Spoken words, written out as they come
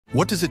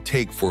What does it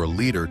take for a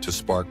leader to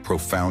spark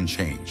profound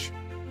change?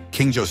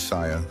 King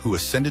Josiah, who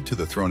ascended to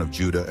the throne of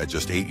Judah at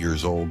just 8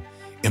 years old,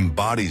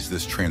 embodies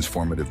this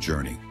transformative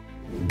journey.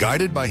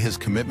 Guided by his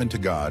commitment to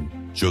God,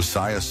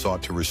 Josiah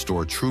sought to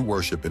restore true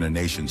worship in a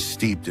nation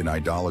steeped in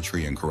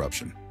idolatry and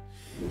corruption.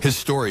 His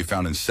story,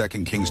 found in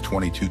 2 Kings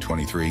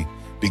 22:23,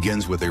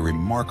 begins with a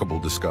remarkable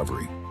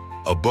discovery: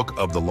 a book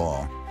of the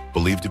law,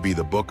 believed to be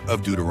the book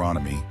of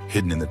Deuteronomy,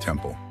 hidden in the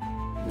temple.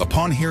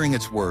 Upon hearing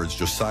its words,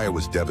 Josiah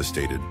was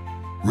devastated,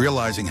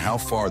 realizing how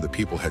far the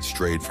people had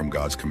strayed from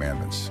God's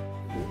commandments.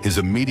 His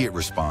immediate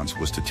response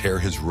was to tear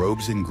his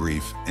robes in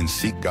grief and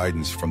seek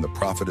guidance from the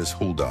prophetess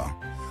Huldah,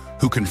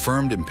 who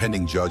confirmed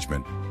impending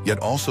judgment, yet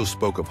also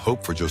spoke of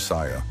hope for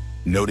Josiah,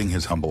 noting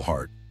his humble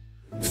heart.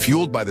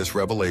 Fueled by this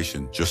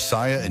revelation,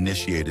 Josiah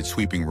initiated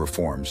sweeping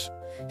reforms.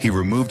 He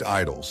removed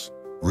idols,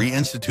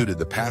 reinstituted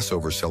the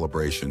Passover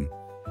celebration,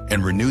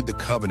 and renewed the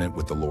covenant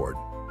with the Lord.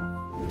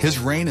 His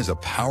reign is a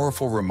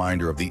powerful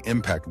reminder of the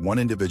impact one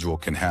individual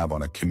can have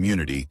on a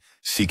community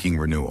seeking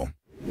renewal.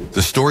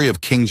 The story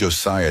of King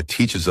Josiah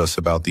teaches us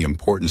about the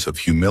importance of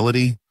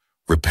humility,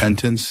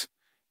 repentance,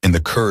 and the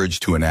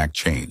courage to enact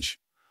change.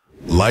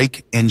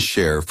 Like and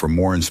share for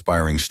more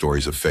inspiring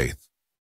stories of faith.